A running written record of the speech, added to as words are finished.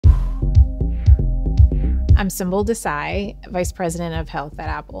I'm Sumbul Desai, Vice President of Health at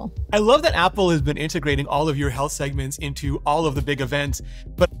Apple. I love that Apple has been integrating all of your health segments into all of the big events,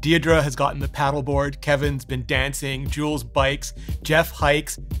 but Deirdre has gotten the paddleboard, Kevin's been dancing, Jules bikes, Jeff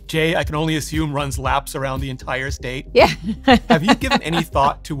hikes, Jay, I can only assume, runs laps around the entire state. Yeah. Have you given any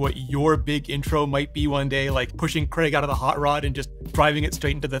thought to what your big intro might be one day, like pushing Craig out of the hot rod and just driving it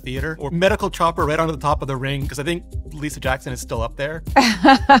straight into the theater? Or medical chopper right onto the top of the ring? Because I think Lisa Jackson is still up there.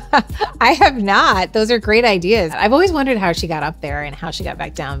 I have not. Those are great ideas. I've always wondered how she got up there and how she got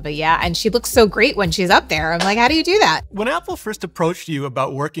back down. But yeah, and she looks so great when she's up there. I'm like, how do you do that? When Apple first approached you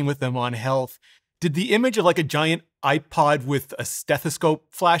about working with them on health, did the image of like a giant iPod with a stethoscope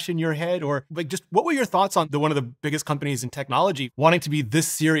flash in your head? Or like, just what were your thoughts on one of the biggest companies in technology wanting to be this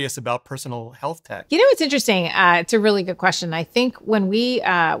serious about personal health tech? You know, it's interesting. It's a really good question. I think when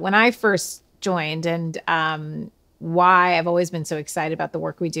I first joined, and why I've always been so excited about the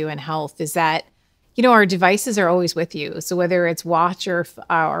work we do in health is that, you know, our devices are always with you. So whether it's watch or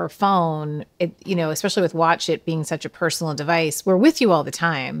phone, especially with watch, it being such a personal device, we're with you all the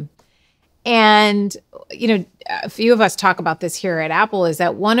time. And, you know, a few of us talk about this here at Apple, is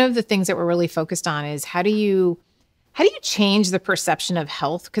that one of the things that we're really focused on is how do you change the perception of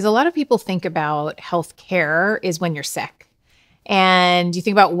health? Because a lot of people think about health care is when you're sick, and you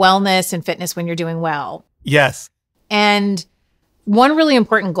think about wellness and fitness when you're doing well. Yes. And one really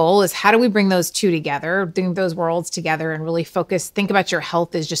important goal is how do we bring those two together, bring those worlds together, and really think about your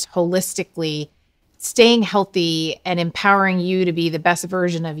health as just holistically staying healthy and empowering you to be the best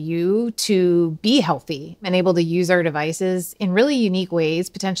version of you to be healthy and able to use our devices in really unique ways,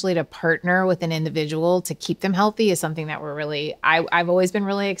 potentially to partner with an individual to keep them healthy, is something that I've always been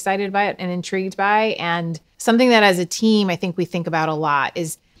really excited by it and intrigued by. And something that as a team, I think we think about a lot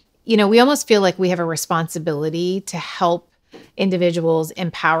is, you know, we almost feel like we have a responsibility to help individuals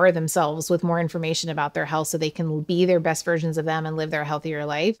empower themselves with more information about their health so they can be their best versions of them and live their healthier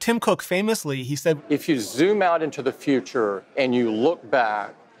life. Tim Cook famously, he said, if you zoom out into the future and you look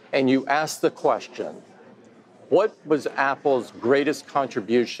back and you ask the question, what was Apple's greatest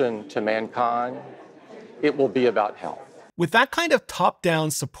contribution to mankind? It will be about health. With that kind of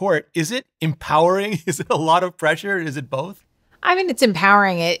top-down support, is it empowering? Is it a lot of pressure? Is it both? I mean, it's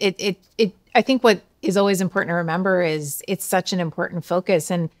empowering. I think what is always important to remember is it's such an important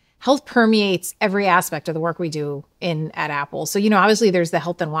focus, and health permeates every aspect of the work we do at Apple. So, you know, obviously there's the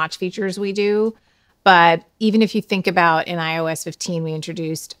health and watch features we do, but even if you think about in iOS 15, we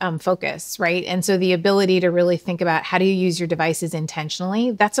introduced focus, right? And so the ability to really think about how do you use your devices intentionally,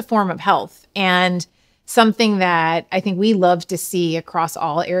 that's a form of health. And something that I think we love to see across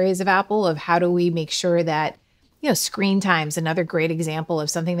all areas of Apple, of how do we make sure that, you know, screen time's another great example of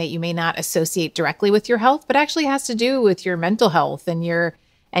something that you may not associate directly with your health, but actually has to do with your mental health and your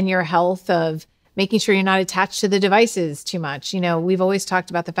health of making sure you're not attached to the devices too much. You know, we've always talked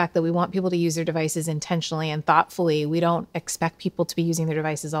about the fact that we want people to use their devices intentionally and thoughtfully. We don't expect people to be using their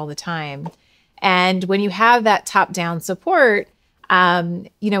devices all the time. And when you have that top-down support,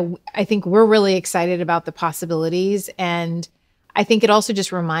 you know, I think we're really excited about the possibilities. And I think it also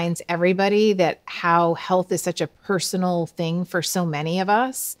just reminds everybody that how health is such a personal thing for so many of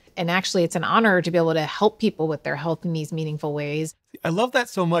us. And actually, it's an honor to be able to help people with their health in these meaningful ways. I love that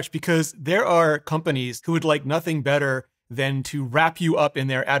so much, because there are companies who would like nothing better than to wrap you up in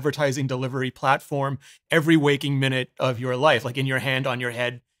their advertising delivery platform every waking minute of your life, like in your hand, on your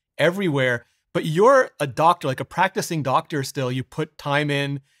head, everywhere. But you're a doctor, like a practicing doctor still. You put time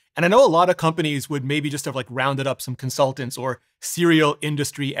in. And I know a lot of companies would maybe just have like rounded up some consultants or serial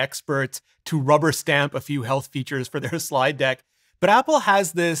industry experts to rubber stamp a few health features for their slide deck. But Apple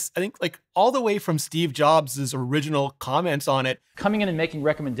has this, I think, like all the way from Steve Jobs' original comments on it. Coming in and making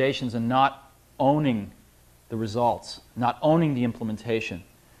recommendations and not owning the results, not owning the implementation,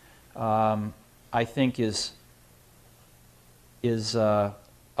 I think is a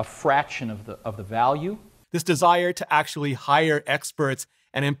fraction of the value. This desire to actually hire experts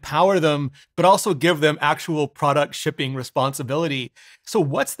and empower them, but also give them actual product shipping responsibility. So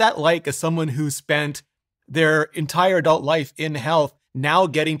what's that like as someone who spent their entire adult life in health, now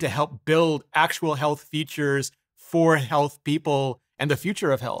getting to help build actual health features for health people and the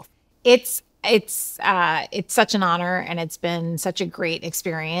future of health? It's such an honor, and it's been such a great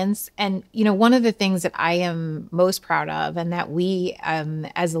experience. And, you know, one of the things that I am most proud of, and that we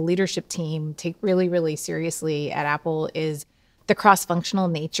as a leadership team take really, really seriously at Apple, is the cross-functional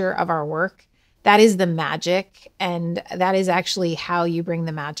nature of our work. That is the magic, and that is actually how you bring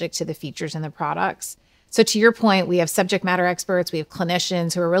the magic to the features and the products. So to your point, we have subject matter experts, we have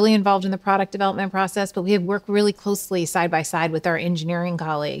clinicians who are really involved in the product development process, but we have worked really closely side by side with our engineering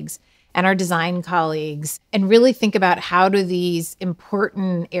colleagues. and our design colleagues and really think about how do these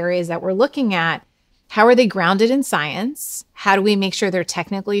important areas that we're looking at, how are they grounded in science? How do we make sure they're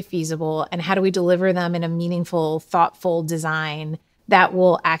technically feasible? And how do we deliver them in a meaningful, thoughtful design that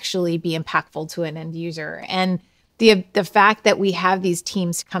will actually be impactful to an end user? And the fact that we have these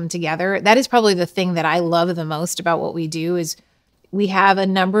teams come together, that is probably the thing that I love the most about what we do is we have a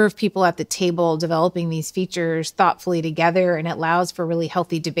number of people at the table developing these features thoughtfully together, and it allows for really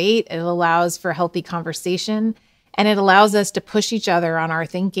healthy debate. It allows for healthy conversation, and it allows us to push each other on our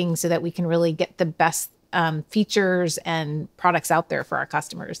thinking so that we can really get the best features and products out there for our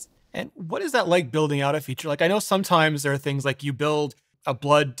customers. And what is that like building out a feature? Like I know sometimes there are things like you build a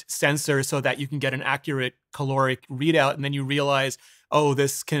blood sensor so that you can get an accurate caloric readout, and then you realize, oh,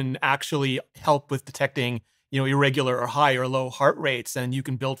 this can actually help with detecting, irregular or high or low heart rates, and you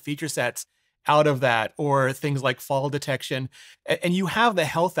can build feature sets out of that, or things like fall detection. And you have the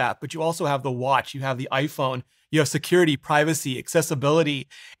health app, but you also have the watch, you have the iPhone, you have security, privacy, accessibility,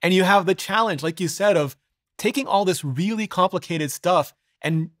 and you have the challenge, like you said, of taking all this really complicated stuff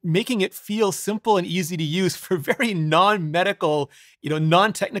and making it feel simple and easy to use for very non-medical,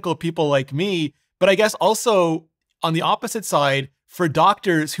 non-technical people like me. But I guess also on the opposite side, for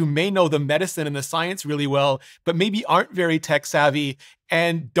doctors who may know the medicine and the science really well, but maybe aren't very tech savvy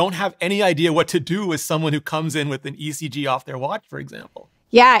and don't have any idea what to do with someone who comes in with an ECG off their watch, for example.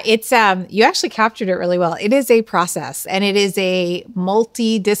 Yeah, it's you actually captured it really well. It is a process, and it is a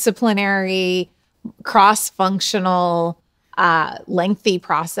multidisciplinary, cross-functional, lengthy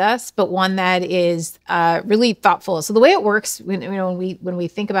process, but one that is really thoughtful. So the way it works, when we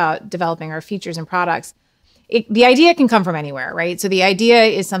think about developing our features and products, the idea can come from anywhere, right? So the idea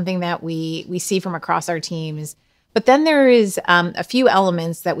is something that we see from across our teams, but then there is a few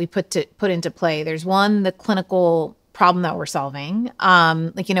elements that we put into play. There's one, the clinical problem that we're solving.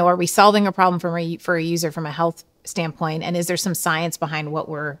 Are we solving a problem for a user from a health standpoint, and is there some science behind what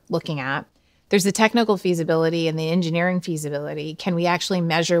we're looking at? There's the technical feasibility and the engineering feasibility. Can we actually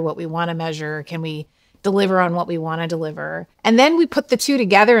measure what we want to measure? Can we deliver on what we want to deliver? And then we put the two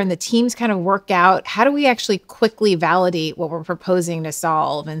together, and the teams kind of work out, how do we actually quickly validate what we're proposing to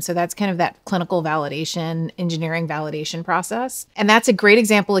solve? And so that's kind of that clinical validation, engineering validation process. And that's a great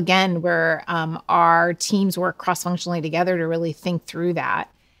example, again, where our teams work cross-functionally together to really think through that.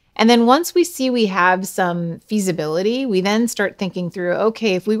 And then once we see we have some feasibility, we then start thinking through,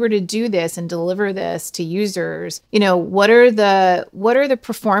 okay, if we were to do this and deliver this to users, what are the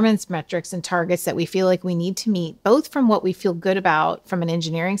performance metrics and targets that we feel like we need to meet, both from what we feel good about from an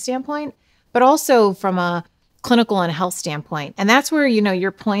engineering standpoint, but also from a clinical and health standpoint. And that's where,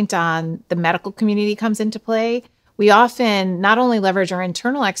 your point on the medical community comes into play. We often not only leverage our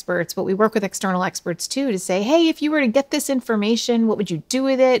internal experts, but we work with external experts too to say, hey, if you were to get this information, what would you do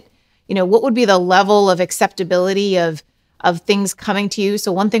with it? What would be the level of acceptability of things coming to you?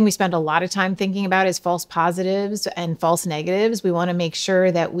 So one thing we spend a lot of time thinking about is false positives and false negatives. We want to make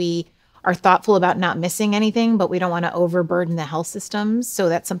sure that we are thoughtful about not missing anything, but we don't want to overburden the health systems. So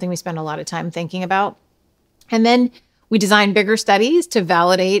that's something we spend a lot of time thinking about. And then we design bigger studies to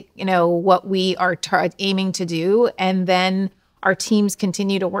validate, what we are aiming to do. And then our teams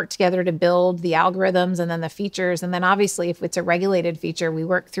continue to work together to build the algorithms and then the features. And then obviously, if it's a regulated feature, we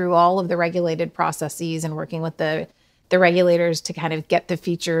work through all of the regulated processes and working with the regulators to kind of get the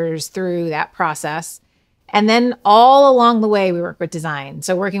features through that process. And then all along the way, we work with design.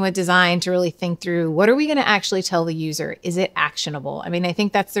 So working with design to really think through, what are we going to actually tell the user? Is it actionable? I mean, I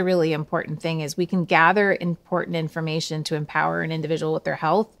think that's the really important thing is we can gather important information to empower an individual with their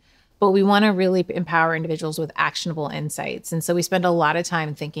health, but we want to really empower individuals with actionable insights. And so we spend a lot of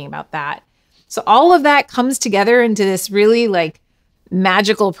time thinking about that. So all of that comes together into this really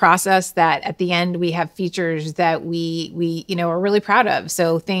magical process that at the end we have features that we are really proud of.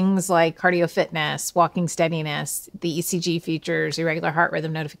 So things like cardio fitness, walking steadiness, the ECG features, irregular heart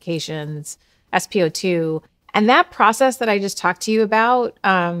rhythm notifications, SpO2. And that process that I just talked to you about,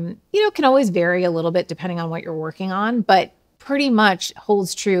 can always vary a little bit depending on what you're working on, but pretty much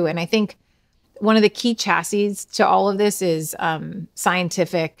holds true. And I think one of the key chassis to all of this is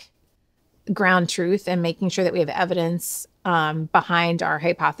scientific ground truth and making sure that we have evidence behind our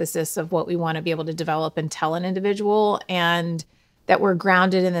hypothesis of what we want to be able to develop and tell an individual, and that we're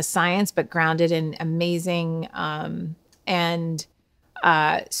grounded in the science, but grounded in amazing and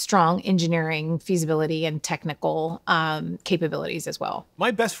strong engineering feasibility and technical capabilities as well.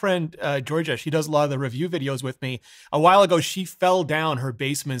 My best friend, Georgia, she does a lot of the review videos with me. A while ago, she fell down her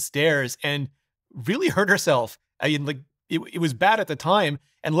basement stairs and really hurt herself. I mean, it was bad at the time.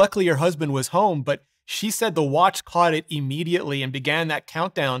 And luckily her husband was home, but she said the watch caught it immediately and began that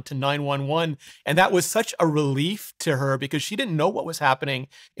countdown to 911. And that was such a relief to her because she didn't know what was happening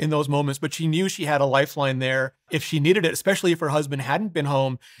in those moments, but she knew she had a lifeline there if she needed it, especially if her husband hadn't been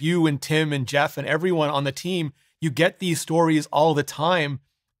home. You and Tim and Jeff and everyone on the team, you get these stories all the time.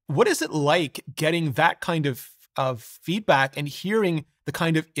 What is it like getting that kind of feedback and hearing the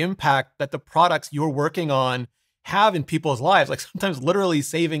kind of impact that the products you're working on have in people's lives, like sometimes literally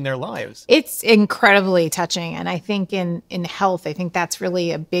saving their lives? It's incredibly touching. And I think in health, I think that's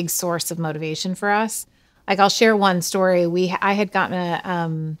really a big source of motivation for us. Like I'll share one story. I had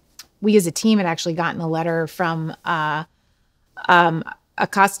gotten we as a team had actually gotten a letter from a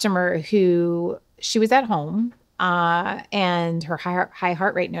customer who she was at home and her high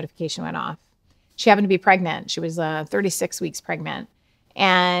heart rate notification went off. She happened to be pregnant. She was 36 weeks pregnant.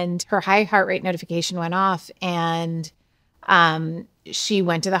 And her high heart rate notification went off and she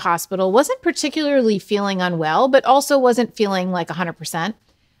went to the hospital, wasn't particularly feeling unwell, but also wasn't feeling like 100%.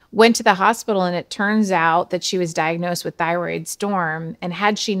 Went to the hospital and it turns out that she was diagnosed with thyroid storm. And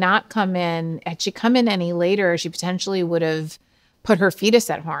had she come in any later, she potentially would have put her fetus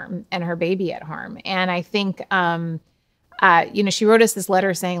at harm and her baby at harm. And I think, she wrote us this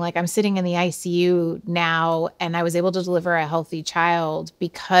letter saying, like, I'm sitting in the ICU now and I was able to deliver a healthy child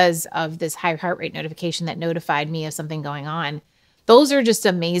because of this high heart rate notification that notified me of something going on. Those are just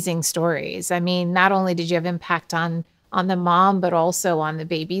amazing stories. I mean, not only did you have impact on the mom, but also on the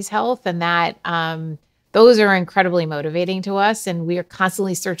baby's health. And that those are incredibly motivating to us. And we are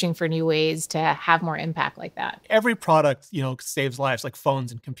constantly searching for new ways to have more impact like that. Every product, saves lives, like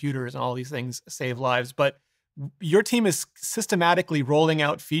phones and computers and all these things save lives. But your team is systematically rolling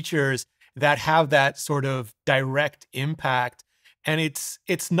out features that have that sort of direct impact. And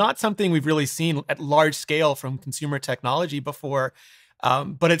it's not something we've really seen at large scale from consumer technology before,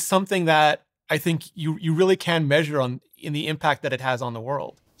 but it's something that I think you really can measure in the impact that it has on the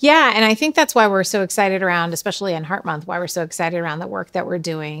world. Yeah, and I think that's why we're so excited around, especially in Heart Month, why we're so excited around the work that we're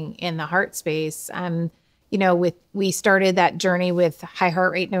doing in the heart space. We started that journey with high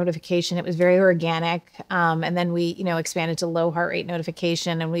heart rate notification. It was very organic. And then we, expanded to low heart rate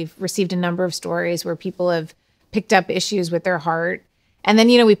notification. And we've received a number of stories where people have picked up issues with their heart. And then,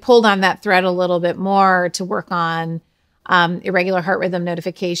 we pulled on that thread a little bit more to work on irregular heart rhythm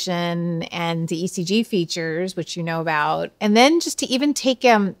notification and the ECG features, which you know about. And then just to even take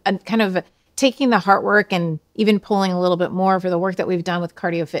taking the heart work and even pulling a little bit more for the work that we've done with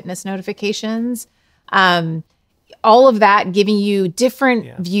cardio fitness notifications. All of that giving you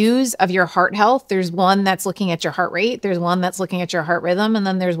different views of your heart health. There's one that's looking at your heart rate. There's one that's looking at your heart rhythm. And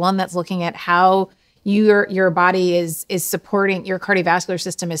then there's one that's looking at how your body is supporting, your cardiovascular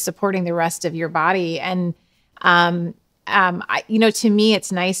system is supporting the rest of your body. And, to me,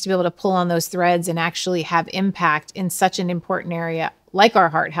 it's nice to be able to pull on those threads and actually have impact in such an important area like our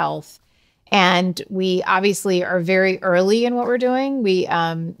heart health. And we obviously are very early in what we're doing.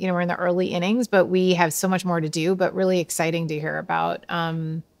 We're in the early innings, but we have so much more to do, but really exciting to hear about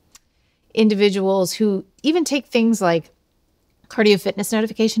individuals who even take things like cardio fitness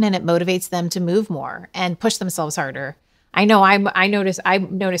notification and it motivates them to move more and push themselves harder. I know I noticed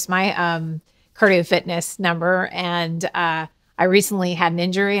my cardio fitness number and I recently had an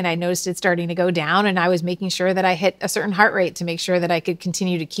injury and I noticed it starting to go down and I was making sure that I hit a certain heart rate to make sure that I could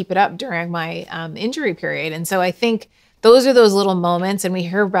continue to keep it up during my injury period. And so I think those are those little moments, and we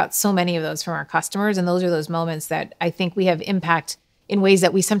hear about so many of those from our customers. And those are those moments that I think we have impact in ways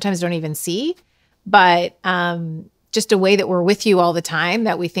that we sometimes don't even see, but just a way that we're with you all the time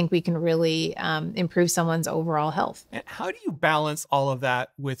that we think we can really improve someone's overall health. And how do you balance all of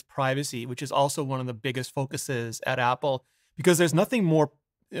that with privacy, which is also one of the biggest focuses at Apple? Because there's nothing more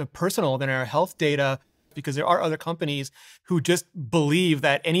personal than our health data, because there are other companies who just believe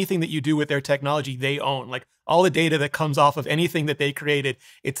that anything that you do with their technology, they own. Like all the data that comes off of anything that they created,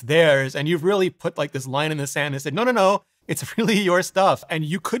 it's theirs. And you've really put like this line in the sand and said, no, it's really your stuff. And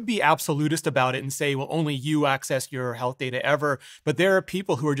you could be absolutist about it and say, well, only you access your health data ever. But there are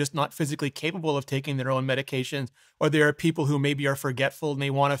people who are just not physically capable of taking their own medications, or there are people who maybe are forgetful and they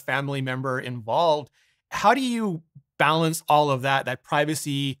want a family member involved. How do you balance all of that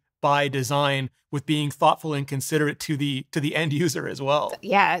privacy by design with being thoughtful and considerate to the end user as well?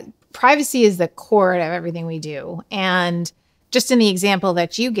 Yeah, privacy is the core of everything we do. And just in the example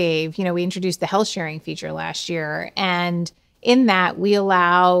that you gave, we introduced the health sharing feature last year. And in that, we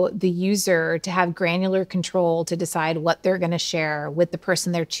allow the user to have granular control to decide what they're going to share with the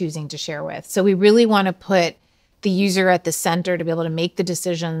person they're choosing to share with. So we really want to put the user at the center to be able to make the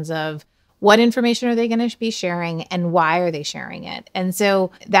decisions of what information are they going to be sharing and why are they sharing it? And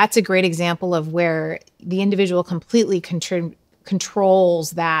so that's a great example of where the individual completely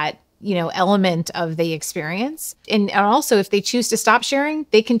controls that, element of the experience. And also, if they choose to stop sharing,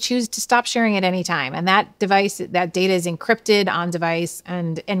 they can choose to stop sharing at any time. And that data is encrypted on device.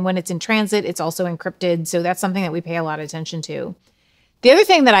 And when it's in transit, it's also encrypted. So that's something that we pay a lot of attention to. The other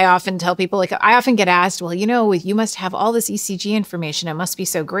thing that I often tell people, like I often get asked, well, you must have all this ECG information. It must be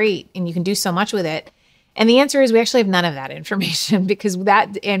so great and you can do so much with it. And the answer is we actually have none of that information because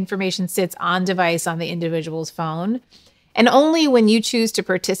that information sits on device on the individual's phone. And only when you choose to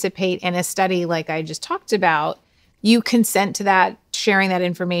participate in a study like I just talked about, you consent to that, sharing that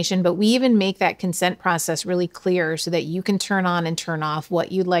information. But we even make that consent process really clear so that you can turn on and turn off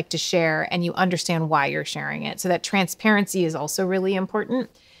what you'd like to share and you understand why you're sharing it. So that transparency is also really important.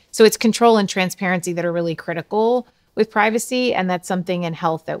 So it's control and transparency that are really critical with privacy. And that's something in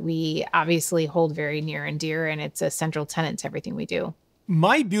health that we obviously hold very near and dear. And it's a central tenet to everything we do.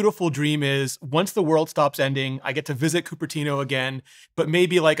 My beautiful dream is once the world stops ending, I get to visit Cupertino again, but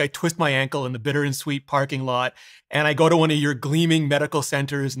maybe like I twist my ankle in the Bitter and Sweet parking lot and I go to one of your gleaming medical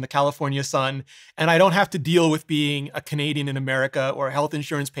centers in the California sun, and I don't have to deal with being a Canadian in America or health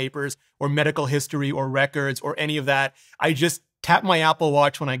insurance papers or medical history or records or any of that. I just tap my Apple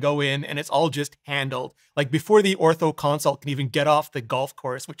Watch when I go in and it's all just handled. Like before the ortho consult can even get off the golf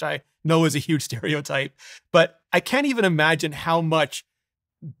course, which I know is a huge stereotype. But I can't even imagine how much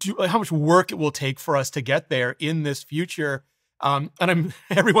work it will take for us to get there in this future. And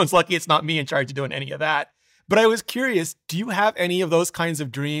everyone's lucky it's not me in charge of doing any of that. But I was curious, do you have any of those kinds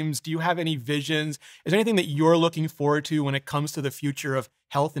of dreams? Do you have any visions? Is there anything that you're looking forward to when it comes to the future of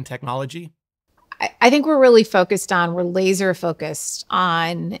health and technology? I think we're laser focused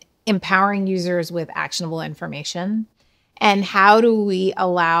on empowering users with actionable information. And how do we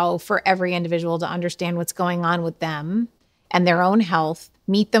allow for every individual to understand what's going on with them and their own health,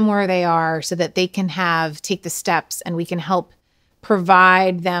 meet them where they are so that they can take the steps and we can help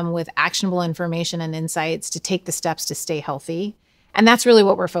provide them with actionable information and insights to take the steps to stay healthy. And that's really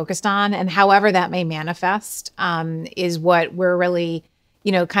what we're focused on. And however that may manifest is what we're really,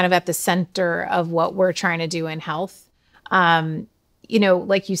 kind of at the center of what we're trying to do in health.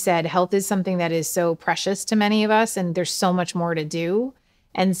 Like you said, health is something that is so precious to many of us and there's so much more to do.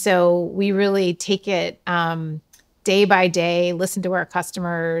 And so we really take it day by day, listen to our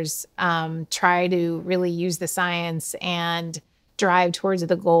customers, try to really use the science and drive towards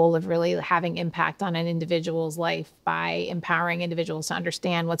the goal of really having impact on an individual's life by empowering individuals to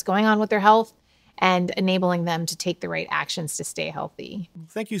understand what's going on with their health and enabling them to take the right actions to stay healthy.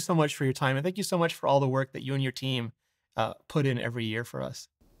 Thank you so much for your time. And thank you so much for all the work that you and your team put in every year for us.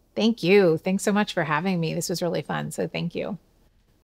 Thank you. Thanks so much for having me. This was really fun. So thank you.